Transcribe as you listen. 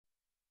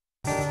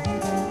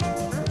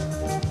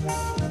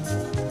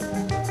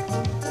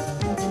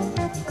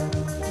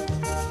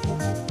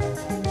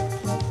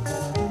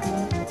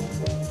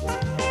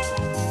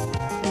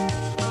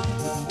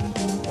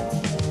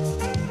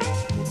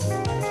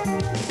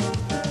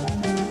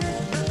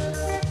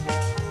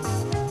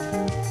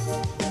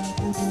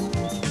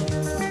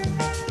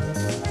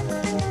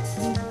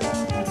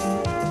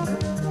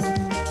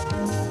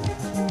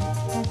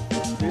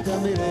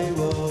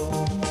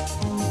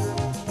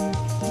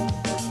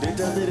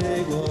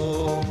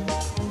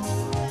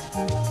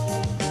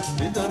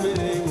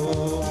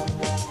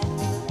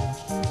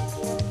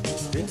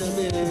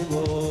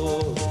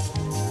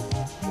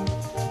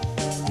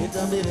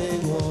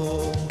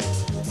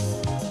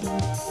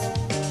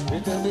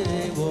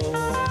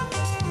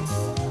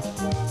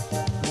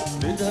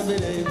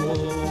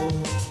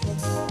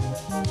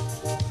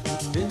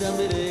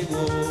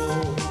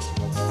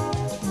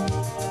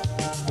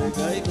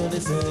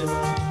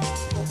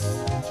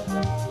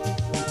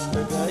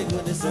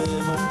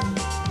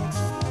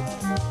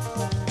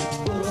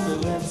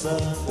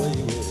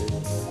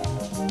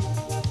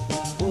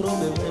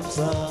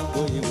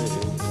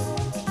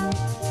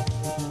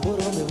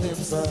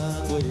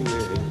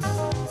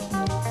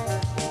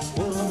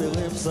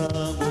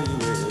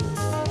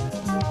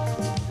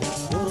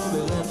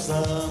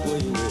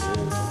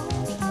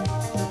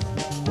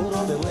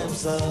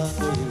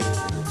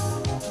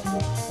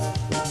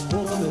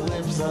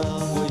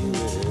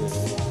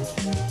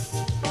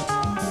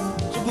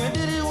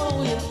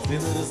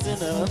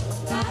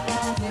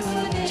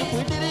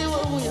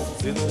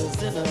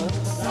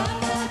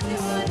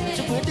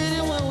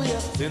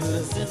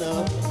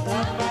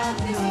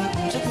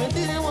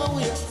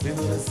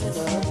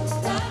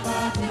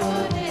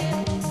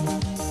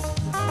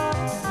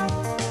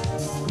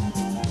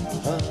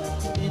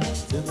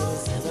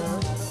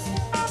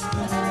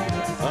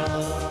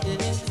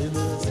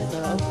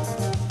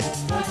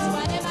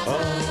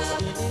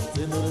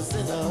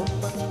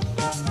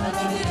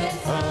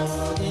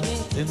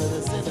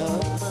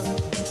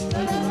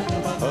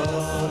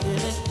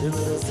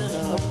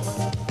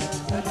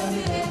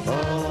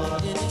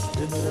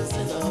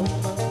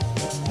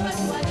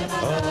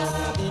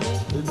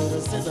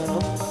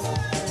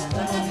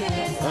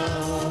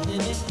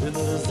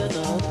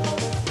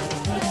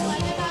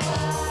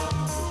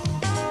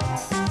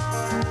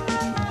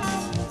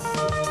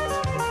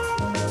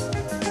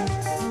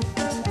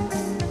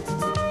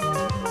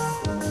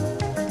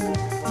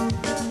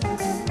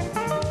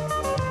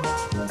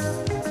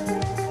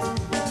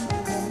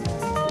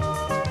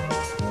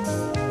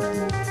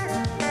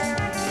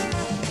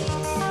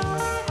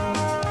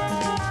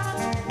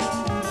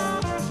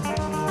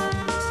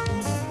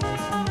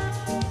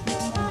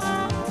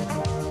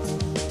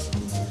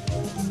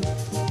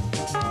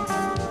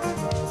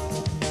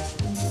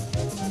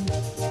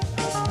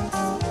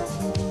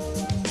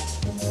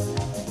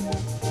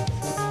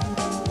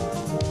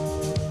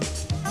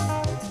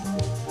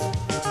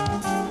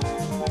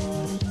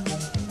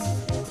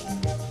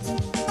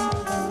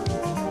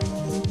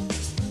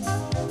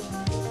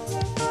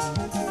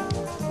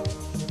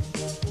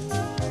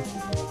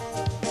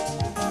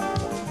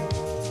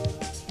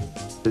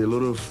A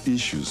lot of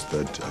issues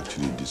that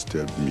actually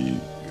disturbed me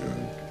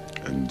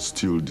and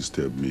still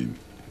disturb me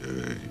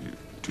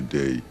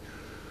today.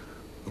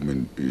 I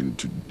mean, in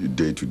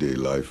day-to-day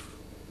life,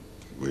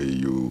 where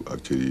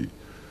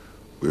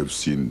we have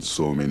seen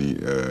so many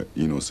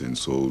innocent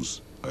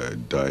souls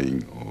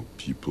dying, or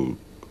people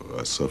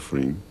are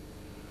suffering,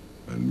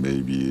 and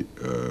maybe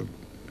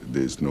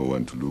there's no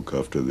one to look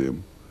after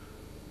them.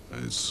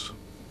 As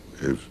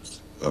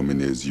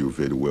you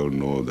very well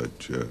know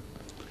that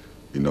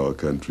in our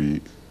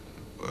country,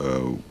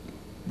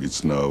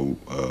 it's now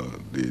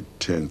the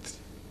 10th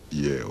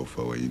year of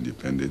our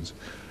independence,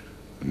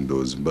 and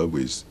though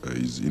Zimbabwe is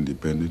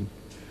independent,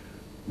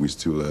 we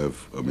still have,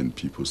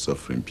 people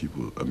suffering,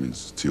 people,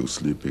 still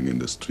sleeping in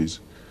the streets,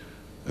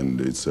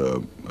 and it's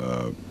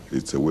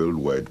a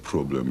worldwide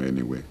problem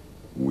anyway.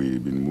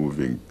 We've been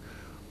moving,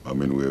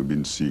 we have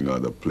been seeing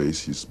other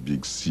places,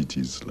 big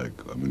cities like,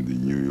 the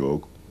New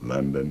York,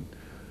 London,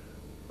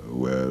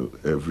 well,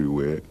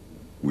 everywhere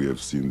we have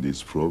seen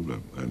this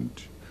problem, and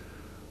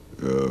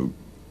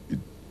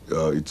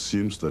it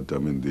seems that,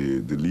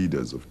 the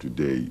leaders of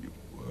today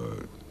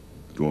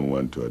don't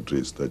want to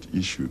address that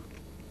issue.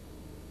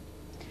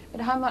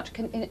 But how much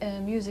can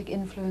music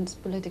influence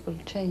political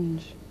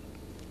change?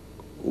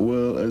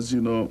 Well, as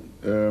you know,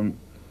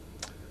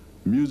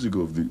 music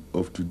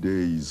of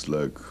today is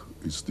like,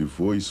 it's the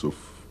voice of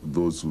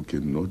those who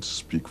cannot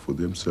speak for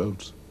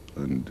themselves,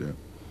 and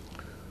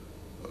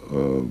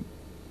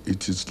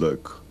it is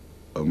like,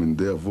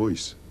 their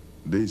voice.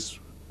 They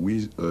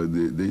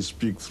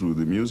speak through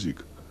the music,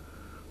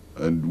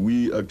 and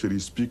we actually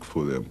speak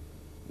for them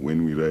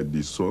when we write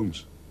these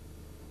songs.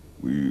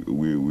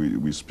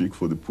 We speak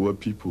for the poor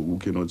people who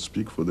cannot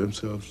speak for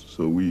themselves.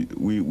 So we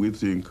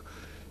think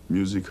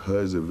music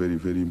has a very,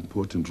 very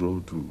important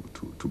role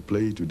to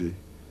play today.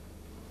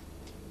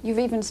 You've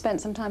even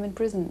spent some time in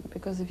prison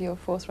because of your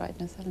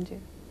forthrightness, haven't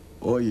you?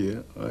 Oh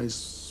yeah, I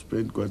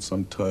spent quite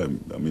some time,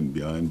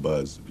 behind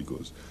bars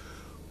because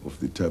of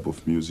the type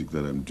of music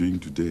that I'm doing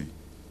today.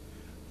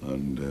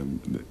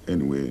 And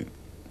anyway,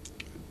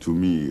 to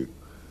me,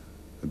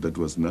 that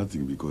was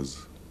nothing,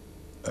 because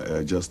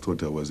I just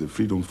thought I was a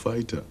freedom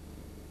fighter.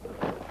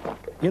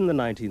 In the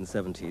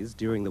 1970s,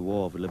 during the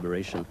War of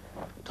Liberation,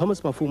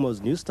 Thomas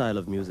Mapfumo's new style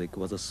of music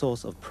was a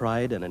source of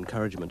pride and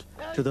encouragement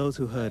to those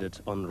who heard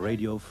it on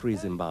Radio Free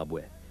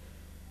Zimbabwe.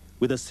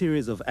 With a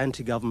series of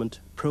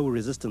anti-government,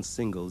 pro-resistance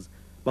singles,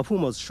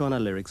 Mapfumo's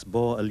Shona lyrics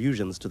bore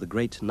allusions to the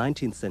great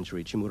 19th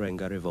century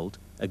Chimurenga revolt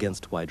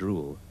against white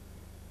rule.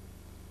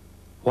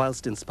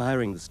 Whilst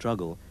inspiring the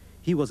struggle,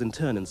 he was in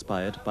turn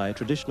inspired by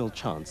traditional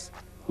chants,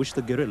 which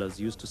the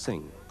guerrillas used to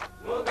sing.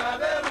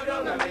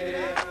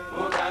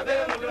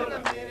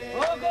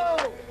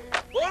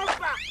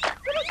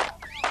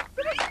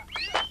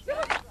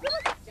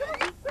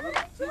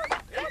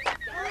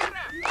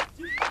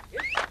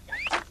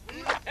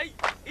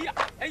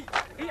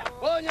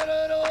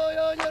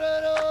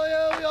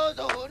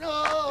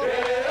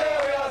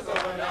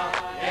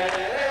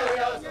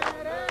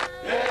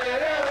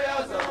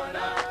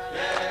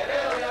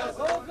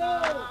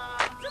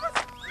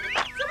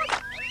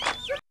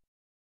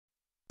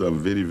 I'm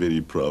very,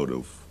 very proud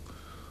of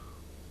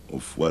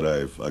what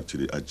I've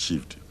actually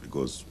achieved,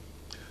 because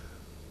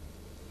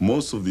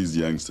most of these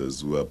youngsters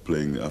who are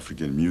playing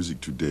African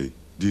music today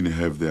didn't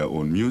have their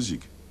own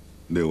music.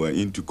 They were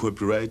into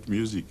copyright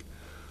music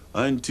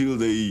until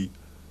they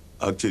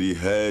actually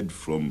heard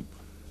from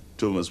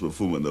Thomas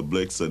Mapfumo and the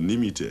Blacks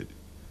Unlimited.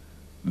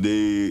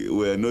 They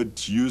were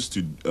not used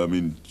to,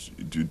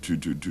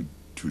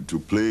 to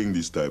playing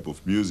this type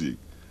of music.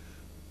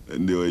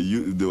 And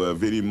they were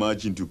very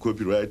much into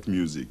copyright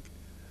music.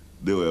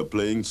 They were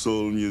playing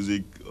soul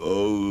music,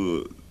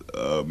 all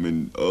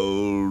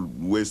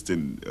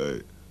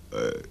Western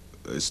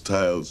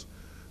styles,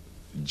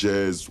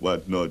 jazz,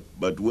 whatnot.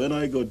 But when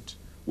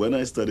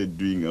I started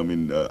doing,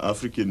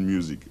 African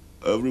music,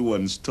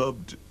 everyone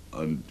stopped,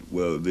 and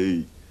well,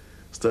 they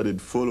started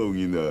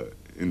following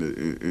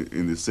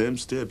in the same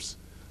steps.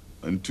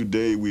 And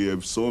today we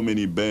have so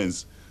many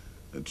bands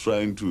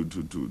trying to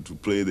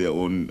play their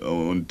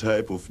own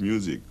type of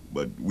music,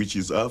 but which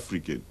is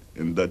African,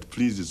 and that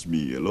pleases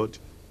me a lot.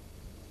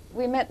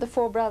 We met the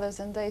four brothers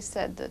and they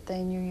said that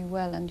they knew you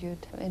well and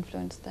you'd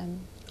influenced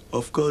them.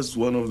 Of course,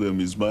 one of them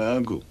is my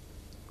uncle.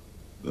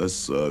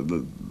 He's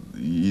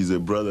a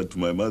brother to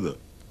my mother.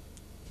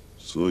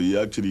 So he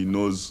actually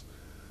knows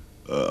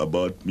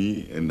about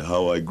me and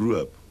how I grew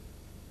up.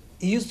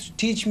 He used to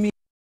teach me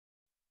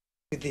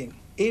everything.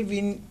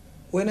 Even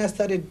when I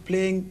started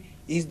playing,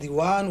 he's the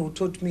one who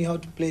taught me how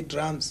to play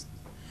drums.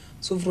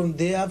 So from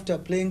there, after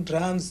playing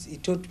drums, he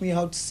taught me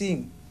how to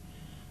sing.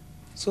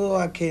 So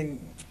I can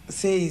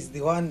say he's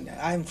the one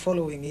I'm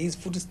following, his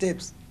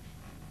footsteps.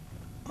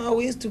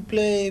 We used to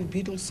play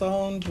Beatles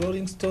sound,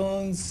 Rolling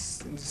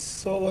Stones, and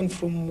so on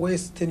from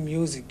Western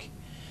music.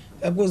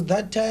 Because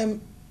that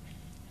time,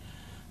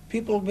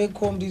 people back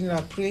home didn't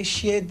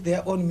appreciate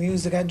their own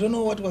music. I don't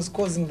know what was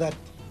causing that.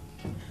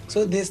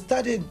 So they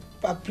started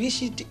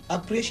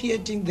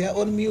appreciating their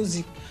own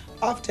music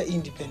after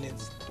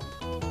independence.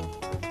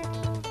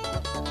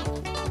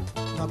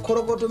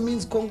 Makorokoto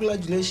means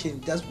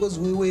congratulations, just because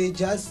we were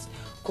just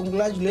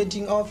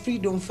congratulating our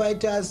freedom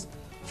fighters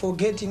for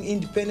getting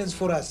independence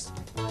for us.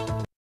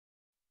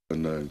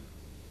 And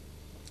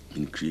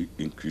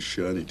in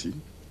Christianity,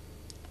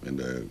 and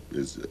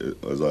as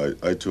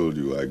I told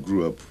you, I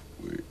grew up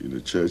in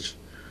a church.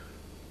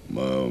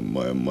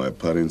 My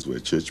parents were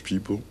church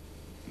people.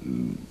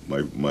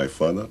 My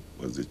father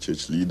was a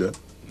church leader,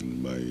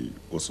 and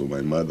also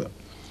my mother.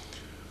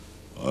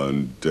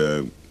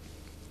 And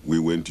we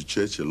went to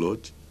church a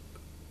lot,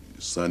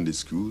 Sunday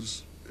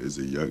schools. As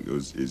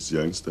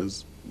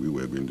youngsters, we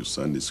were going to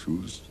Sunday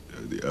schools,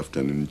 the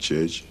afternoon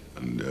church,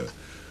 and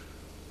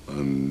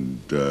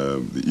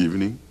the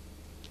evening.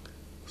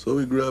 So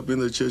we grew up in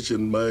the church,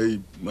 and my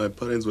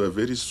parents were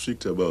very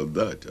strict about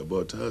that,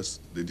 about us.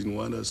 They didn't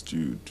want us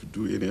to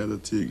do any other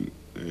thing,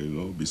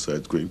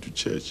 besides going to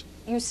church.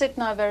 You sit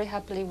now very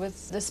happily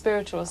with the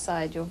spiritual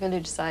side, your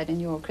village side and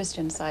your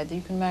Christian side.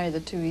 You can marry the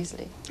two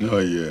easily. Oh,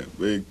 yeah,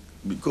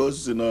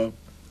 because, in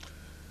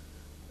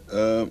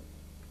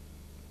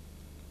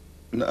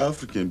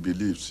African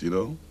beliefs,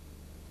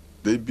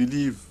 they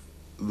believe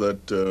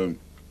that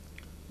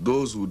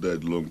those who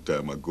died long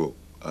time ago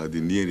are the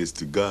nearest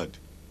to God.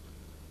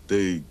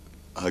 They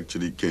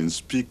actually can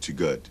speak to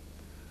God.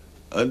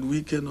 And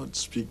we cannot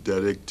speak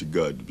direct to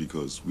God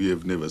because we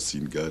have never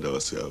seen God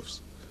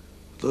ourselves.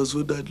 Those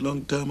who died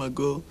long time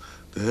ago,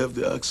 they have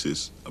the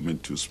access,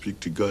 to speak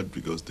to God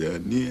because they are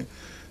near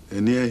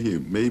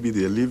Him. Maybe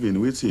they are living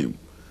with Him.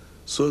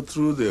 So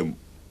through them,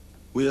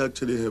 we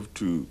actually have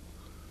to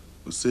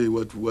say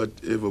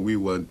whatever we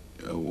want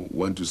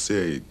to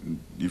say.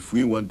 If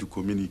we want to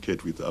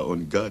communicate with our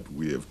own God,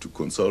 we have to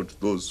consult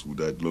those who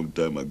died long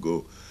time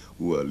ago,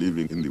 who are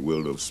living in the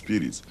world of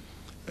spirits,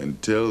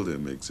 and tell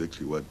them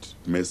exactly what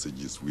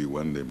messages we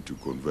want them to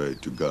convey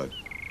to God.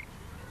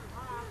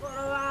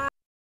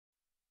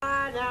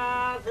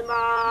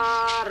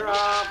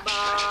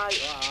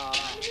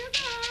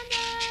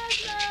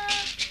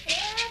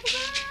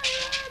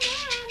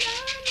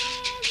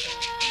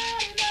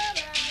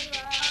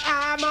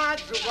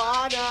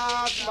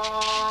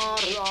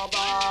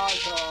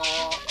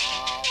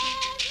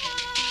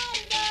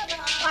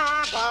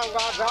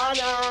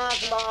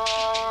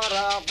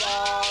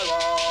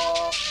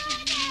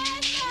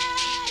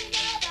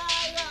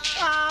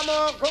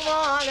 Come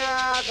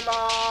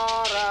on,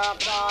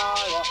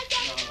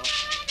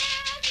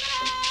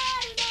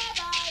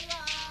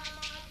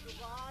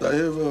 I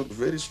have a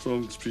very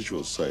strong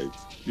spiritual side.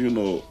 You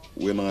know,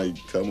 when I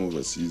come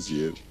overseas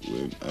here,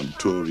 when I'm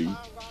touring,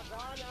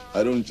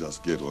 I don't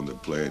just get on the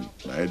plane.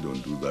 I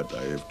don't do that.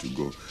 I have to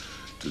go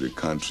to the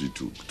country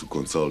to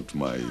consult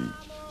my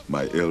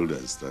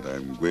elders that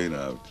I'm going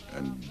out,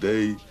 and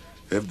they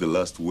have the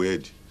last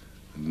word.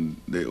 And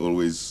they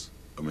always,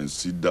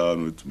 sit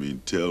down with me,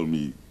 tell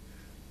me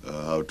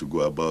how to go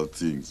about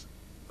things.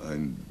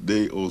 And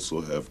they also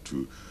have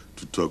to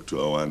talk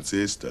to our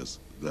ancestors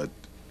that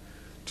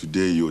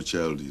today your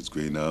child is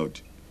going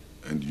out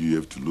and you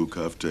have to look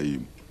after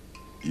him.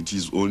 It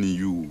is only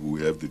you who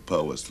have the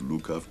powers to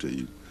look after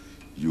him.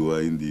 You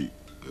are in the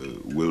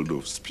world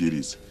of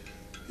spirits.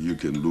 You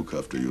can look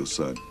after your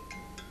son.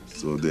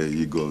 So there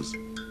he goes.